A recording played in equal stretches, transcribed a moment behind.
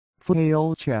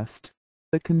Flail chest.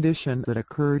 The condition that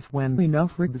occurs when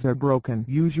enough ribs are broken,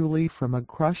 usually from a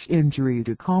crush injury,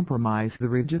 to compromise the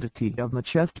rigidity of the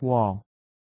chest wall.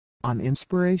 On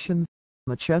inspiration,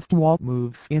 the chest wall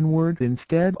moves inward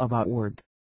instead of outward,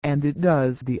 and it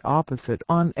does the opposite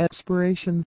on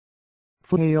expiration.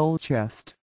 Flail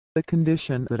chest. The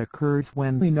condition that occurs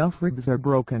when enough ribs are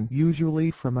broken, usually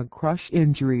from a crush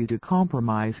injury, to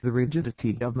compromise the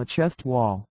rigidity of the chest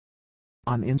wall.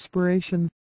 On inspiration,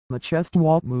 the chest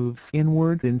wall moves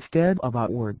inward instead of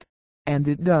outward, and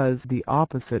it does the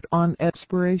opposite on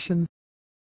expiration.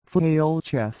 Flail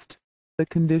chest. The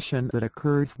condition that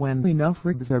occurs when enough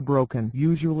ribs are broken,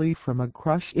 usually from a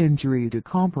crush injury, to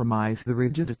compromise the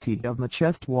rigidity of the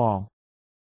chest wall.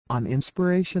 On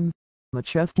inspiration, the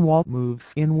chest wall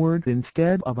moves inward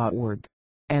instead of outward,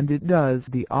 and it does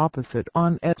the opposite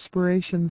on expiration.